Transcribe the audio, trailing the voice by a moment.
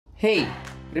Hey,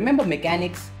 remember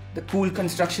mechanics, the cool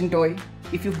construction toy?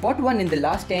 If you've bought one in the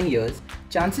last 10 years,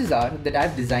 chances are that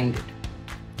I've designed it.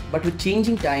 But with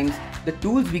changing times, the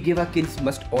tools we give our kids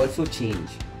must also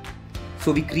change.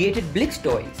 So we created Blix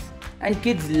toys, and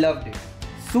kids loved it.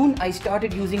 Soon I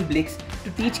started using Blix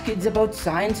to teach kids about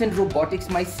science and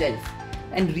robotics myself,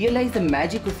 and realized the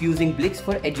magic of using Blix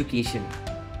for education.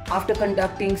 After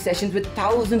conducting sessions with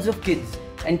thousands of kids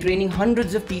and training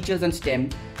hundreds of teachers on STEM,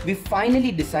 we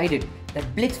finally decided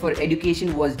that Blix for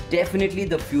education was definitely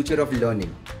the future of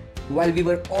learning. While we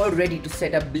were all ready to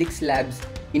set up Blix labs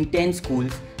in 10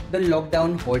 schools, the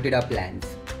lockdown halted our plans.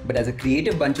 But as a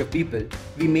creative bunch of people,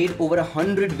 we made over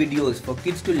 100 videos for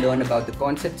kids to learn about the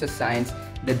concepts of science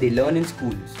that they learn in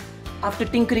schools. After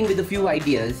tinkering with a few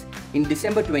ideas, in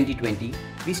December 2020,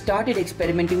 we started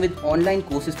experimenting with online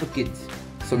courses for kids.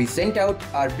 So we sent out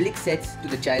our Blix sets to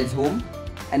the child's home,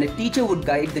 and a teacher would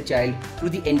guide the child through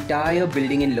the entire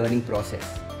building and learning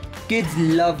process. Kids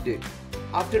loved it.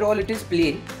 After all, it is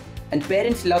play, and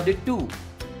parents loved it too.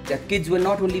 The kids were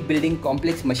not only building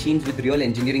complex machines with real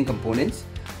engineering components,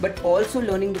 but also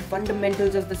learning the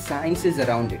fundamentals of the sciences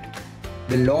around it.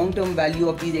 The long-term value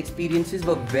of these experiences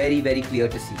were very clear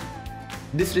to see.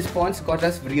 This response got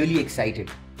us really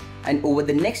excited, and over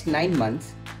the next 9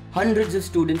 months, hundreds of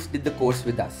students did the course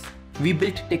with us. We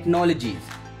built technologies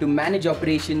to manage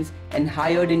operations and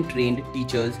hired and trained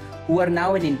teachers who are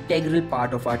now an integral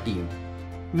part of our team.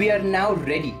 We are now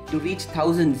ready to reach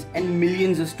thousands and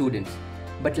millions of students,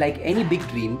 but like any big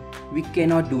dream, we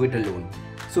cannot do it alone.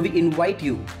 So we invite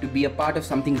you to be a part of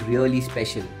something really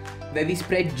special, where we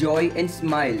spread joy and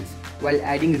smiles while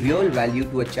adding real value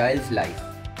to a child's life.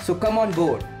 So come on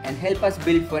board and help us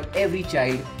build for every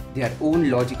child their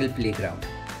own logical playground.